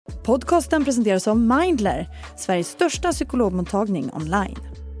Podcasten presenteras av Mindler, Sveriges största psykologmottagning online.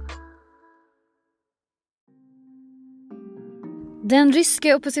 Den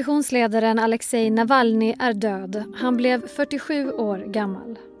ryske oppositionsledaren Aleksej Navalnyj är död. Han blev 47 år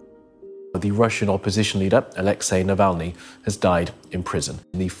gammal. The Russian opposition leader, Aleksej Navalnyj, has died in prison.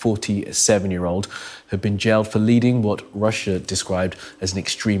 The 47-year-old had been jailed for leading what Russia described as an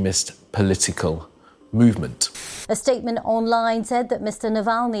extremist political movement. A statement online said that Mr.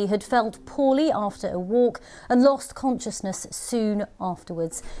 Navalny had felt poorly after a walk and lost consciousness soon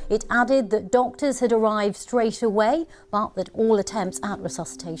afterwards. It added that doctors had arrived straight away, but that all attempts at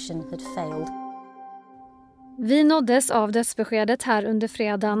resuscitation had failed. Vi nåddes av dödsbeskedet här under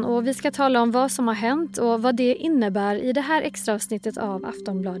fredagen och vi ska tala om vad som har hänt och vad det innebär i det här extra avsnittet av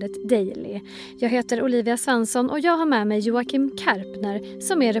Aftonbladet Daily. Jag heter Olivia Svenson och jag har med mig Joachim Kerpner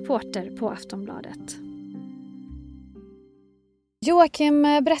som är reporter på Aftonbladet. Joachim,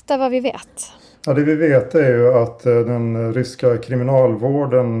 berätta vad vi vet. Ja, det vi vet är ju att den ryska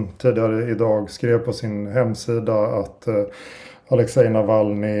kriminalvården tidigare idag skrev på sin hemsida att Aleksej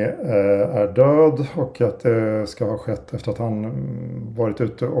Navalnyj är död och att det ska ha skett efter att han varit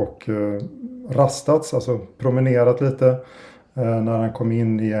ute och rastats, alltså promenerat lite. När han kom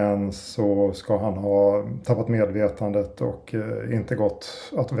in igen så ska han ha tappat medvetandet och inte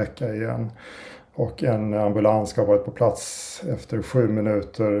gått att väcka igen. Och en ambulans ska ha varit på plats efter 7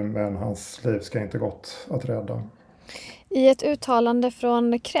 minuter, men hans liv ska inte gått att rädda. I ett uttalande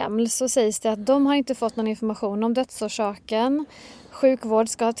från Kreml så sägs det att de har inte fått någon information om dödsorsaken. Sjukvård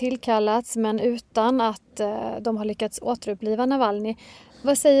ska ha tillkallats men utan att de har lyckats återuppliva Navalnyj.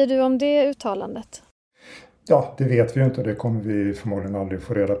 Vad säger du om det uttalandet? Ja, det vet vi ju inte. Det kommer vi förmodligen aldrig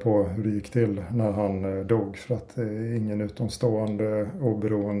få reda på hur det gick till när han dog. För att ingen utomstående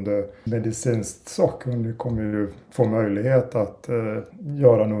oberoende medicinskt sakkunnig kommer ju få möjlighet att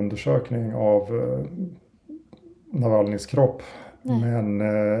göra en undersökning av Navalnyjs kropp. Men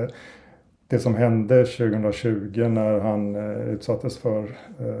det som hände 2020 när han utsattes för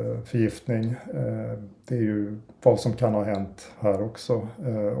förgiftning, det är ju vad som kan ha hänt här också.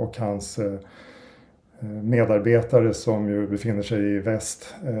 Och hans medarbetare som ju befinner sig i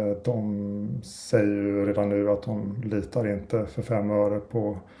väst, de säger ju redan nu att de litar inte för 5 öre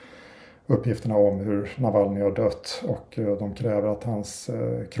på uppgifterna om hur Navalnyj har dött, och de kräver att hans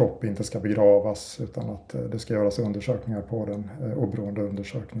kropp inte ska begravas utan att det ska göras undersökningar på den, oberoende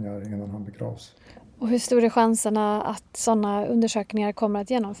undersökningar innan han begravs. Och hur stor är chanserna att sådana undersökningar kommer att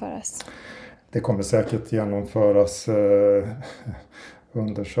genomföras? Det kommer säkert genomföras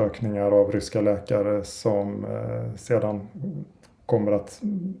undersökningar av ryska läkare som sedan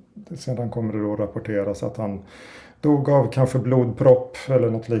kommer det då rapporteras att han dog av kanske blodpropp eller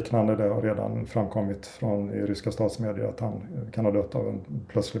något liknande. Det har redan framkommit från i ryska statsmedier att han kan ha dött av en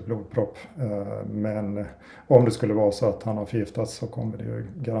plötslig blodpropp. Men om det skulle vara så att han har förgiftats så kommer det ju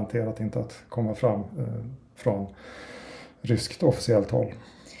garanterat inte att komma fram från ryskt officiellt håll.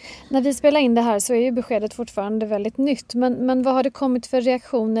 När vi spelar in det här så är ju beskedet fortfarande väldigt nytt. Men vad har det kommit för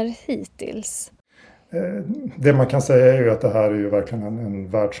reaktioner hittills? Det man kan säga är ju att det här är ju verkligen en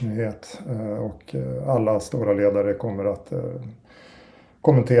världsnyhet. Och alla stora ledare kommer att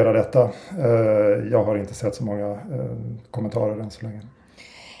kommentera detta. Jag har inte sett så många kommentarer än så länge.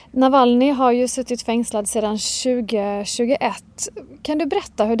 Navalnyj har ju suttit fängslad sedan 2021. Kan du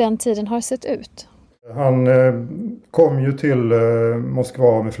berätta hur den tiden har sett ut? Han kom ju till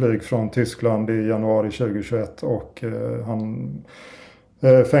Moskva med flyg från Tyskland i januari 2021 och han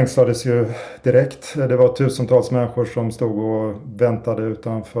fängslades ju direkt. Det var tusentals människor som stod och väntade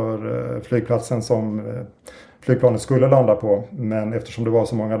utanför flygplatsen som flygplanet skulle landa på. Men eftersom det var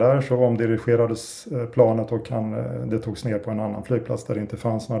så många där så omdirigerades planet och det togs ner på en annan flygplats där det inte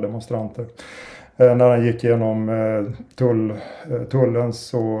fanns några demonstranter. När han gick igenom tullen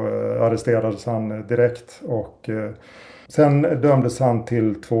så arresterades han direkt och sen dömdes han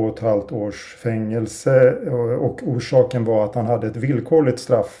till 2,5 års fängelse och orsaken var att han hade ett villkorligt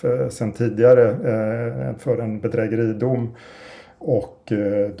straff sedan tidigare för en bedrägeridom. Och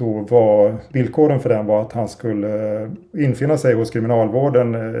då var villkoren för den var att han skulle infinna sig hos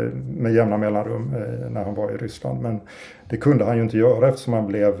kriminalvården med jämna mellanrum när han var i Ryssland. Men det kunde han ju inte göra eftersom han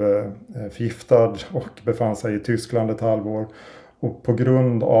blev förgiftad och befann sig i Tyskland ett halvår. Och på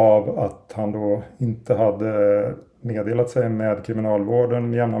grund av att han då inte hade meddelat sig med kriminalvården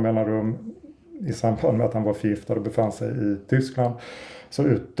med jämna mellanrum i samband med att han var förgiftad och befann sig i Tyskland, så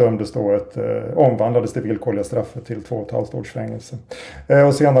utdömdes då omvandlades det villkorliga straffet till 2,5 års fängelse.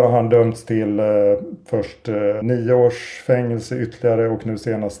 Och senare har han dömts till först 9 års fängelse ytterligare och nu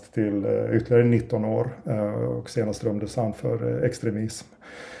senast till ytterligare 19 år. Och senast dömdes han för extremism.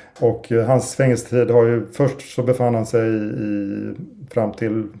 Och hans fängelsetid har ju, först så befann han sig fram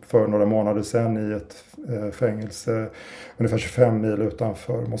till för några månader sedan i ett fängelse ungefär 25 mil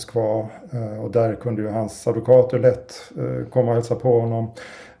utanför Moskva. Och där kunde ju hans advokater lätt komma och hälsa på honom.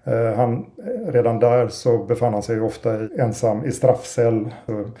 Redan där så befann han sig ofta ensam i straffcell,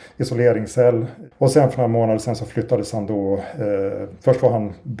 isoleringscell. Och sen för några månader sen så flyttades han då. Först var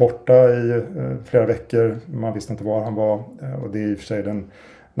han borta i flera veckor. Man visste inte var han var. Och det är i och för sig den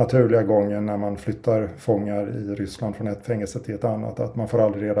naturliga gången när man flyttar fångar i Ryssland från ett fängelse till ett annat. Att man får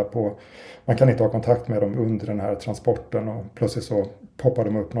aldrig reda på, man kan inte ha kontakt med dem under den här transporten. Och plötsligt så poppar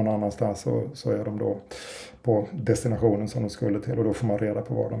de upp någon annanstans och så är de då på destinationen som de skulle till. Och då får man reda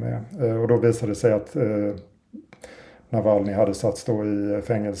på var de är. Och då visade det sig att Navalnyj hade satts då i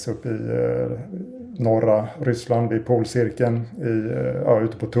fängelse uppe i norra Ryssland vid polcirkeln.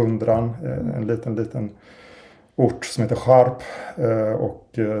 Ute på tundran, en liten ort som heter Charp. Och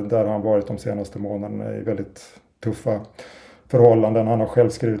där har han varit de senaste månaderna i väldigt tuffa förhållanden. Han har själv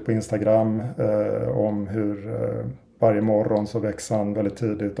skrivit på Instagram om hur varje morgon så väcks han väldigt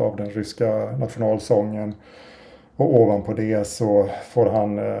tidigt av den ryska nationalsången. Och ovanpå det så får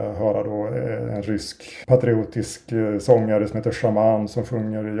han höra då en rysk patriotisk sångare som heter Shaman som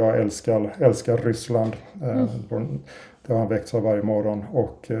sjunger Jag älskar Ryssland. Det har han väckts av varje morgon.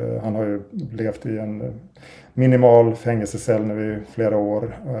 Och han har ju levt i en minimal fängelsecell nu i flera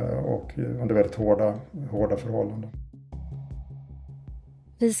år och under väldigt hårda förhållanden.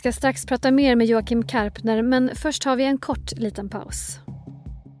 Vi ska strax prata mer med Joachim Kerpner, men först har vi en kort liten paus.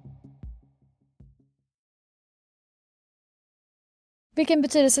 Vilken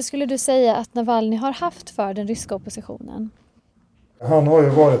betydelse skulle du säga att Navalnyj har haft för den ryska oppositionen? Han har ju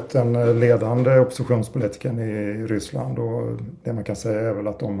varit den ledande oppositionspolitikern i Ryssland och det man kan säga är väl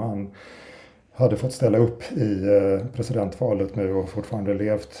att om han hade fått ställa upp i presidentvalet nu och fortfarande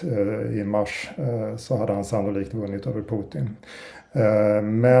levt i mars så hade han sannolikt vunnit över Putin.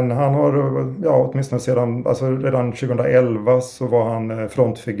 Men han har, åtminstone redan 2011 så var han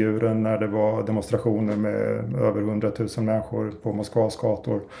frontfiguren när det var demonstrationer med över 100 000 människor på Moskvas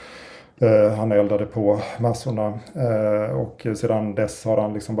gator. Han eldade på massorna och sedan dess har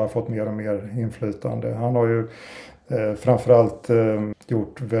han liksom bara fått mer och mer inflytande. Han har ju framförallt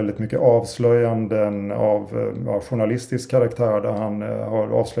gjort väldigt mycket avslöjanden av journalistisk karaktär där han har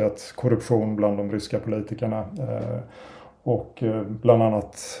avslöjat korruption bland de ryska politikerna. Och bland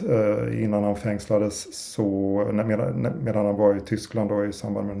annat innan han fängslades medan han var i Tyskland då, i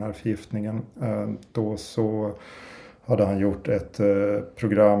samband med den här förgiftningen då så hade han gjort ett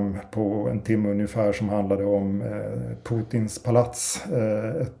program på en timme ungefär som handlade om Putins palats.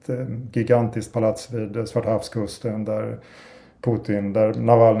 Ett gigantiskt palats vid Svarthavskusten där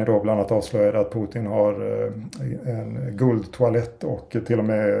Navalnyj då bland annat avslöjade att Putin har en guldtoalett och till och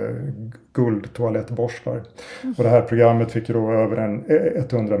med guldtoalettborstar. Och det här programmet fick ju då över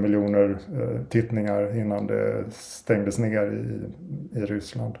 100 miljoner tittningar innan det stängdes ner i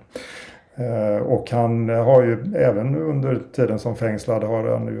Ryssland. Och han har ju även under tiden som fängslad har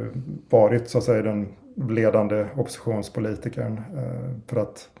han ju varit så att säga den ledande oppositionspolitikern. För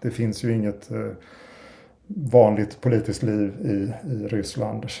att det finns ju inget vanligt politiskt liv i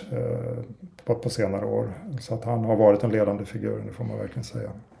Ryssland på senare år. Så att han har varit en ledande figur, det får man verkligen säga.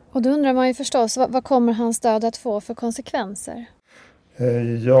 Och då undrar man ju förstås, vad kommer hans död att få för konsekvenser?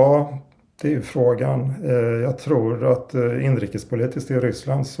 Ja, det är ju frågan. Jag tror att inrikespolitiskt i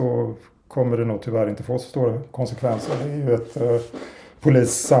Ryssland så kommer det nog tyvärr inte få så stora konsekvenser. Det är ju ett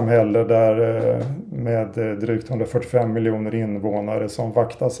polissamhälle där med drygt 145 miljoner invånare som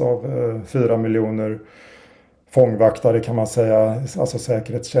vaktas av 4 miljoner fångvaktare kan man säga, alltså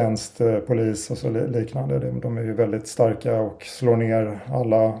säkerhetstjänst, polis och så liknande. De är ju väldigt starka och slår ner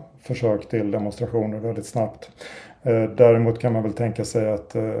alla försök till demonstrationer väldigt snabbt. Däremot kan man väl tänka sig att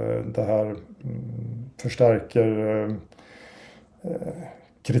det här förstärker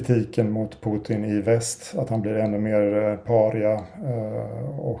kritiken mot Putin i väst, att han blir ännu mer paria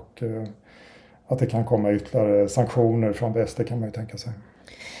och att det kan komma ytterligare sanktioner från väst, det kan man ju tänka sig.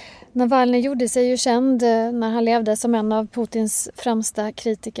 Navalnyj gjorde sig ju känd när han levde som en av Putins främsta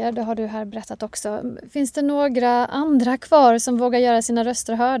kritiker. Det har du här berättat också. Finns det några andra kvar som vågar göra sina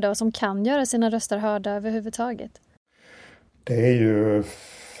röster hörda och som kan göra sina röster hörda överhuvudtaget? Det är ju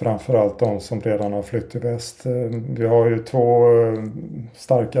framförallt de som redan har flytt till väst. Vi har ju 2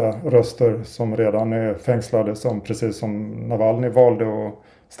 starka röster som redan är fängslade, som precis som Navalnyj valde att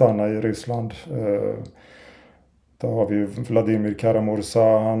stanna i Ryssland. Då har vi ju Vladimir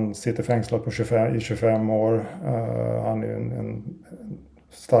Kara-Murza, han sitter fängslad i 25 år. Han är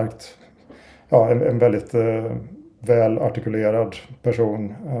en väldigt väl artikulerad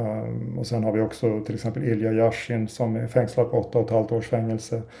person. Och sen har vi också till exempel Ilja Yashin som är fängslad på 8,5 års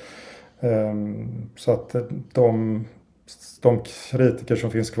fängelse. Så att de kritiker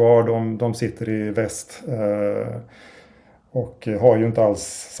som finns kvar, de sitter i väst och har ju inte alls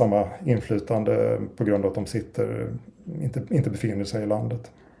samma inflytande på grund av att de inte befinner sig i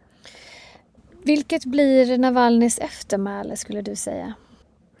landet. Vilket blir Navalnyjs eftermäle skulle du säga?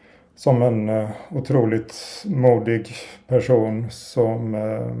 Som en otroligt modig person som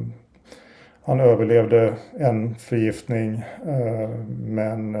han överlevde en förgiftning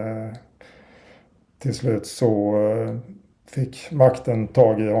men till slut så fick makten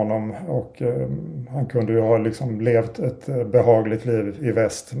tag i honom och han kunde ju ha liksom levt ett behagligt liv i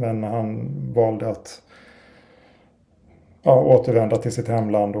väst, men han valde att återvända till sitt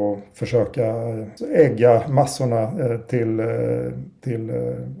hemland och försöka ägga massorna till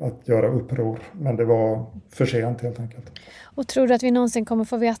att göra uppror. Men det var för sent helt enkelt. Och tror du att vi någonsin kommer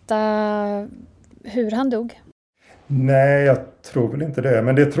få veta hur han dog? Nej, jag tror väl inte det.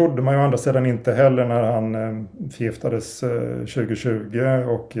 Men det trodde man ju å andra sidan inte heller när han förgiftades 2020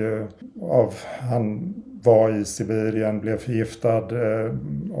 och han var i Sibirien, blev förgiftad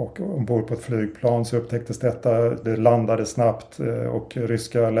och ombord på ett flygplan så upptäcktes detta. Det landade snabbt och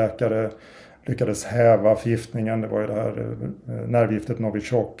ryska läkare lyckades häva förgiftningen. Det var ju det här nervgiftet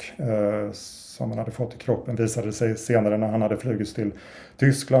Novichok som han hade fått i kroppen. Visade sig senare när han hade flugits till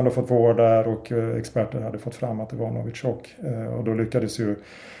Tyskland och fått vård där och experter hade fått fram att det var Novichok. Och då lyckades ju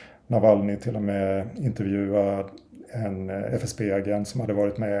Navalnyj till och med intervjua en FSB-agent som hade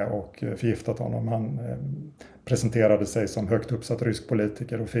varit med och förgiftat honom. Han presenterade sig som högt uppsatt rysk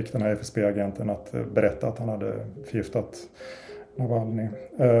politiker och fick den här FSB-agenten att berätta att han hade förgiftat Navalnyj.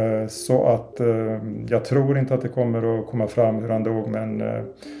 Så att jag tror inte att det kommer att komma fram hur han dog, men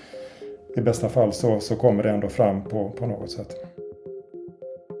i bästa fall så kommer det ändå fram på något sätt.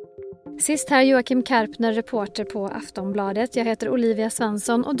 Sist här Joachim Kerpner, reporter på Aftonbladet. Jag heter Olivia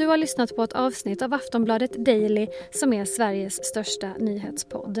Svenson och du har lyssnat på ett avsnitt av Aftonbladet Daily som är Sveriges största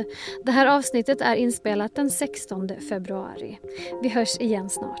nyhetspodd. Det här avsnittet är inspelat den 16 februari. Vi hörs igen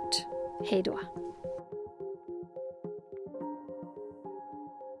snart. Hej då!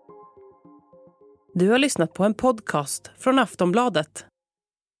 Du har lyssnat på en podcast från Aftonbladet.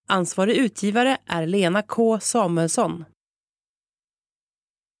 Ansvarig utgivare är Lena K. Samuelsson.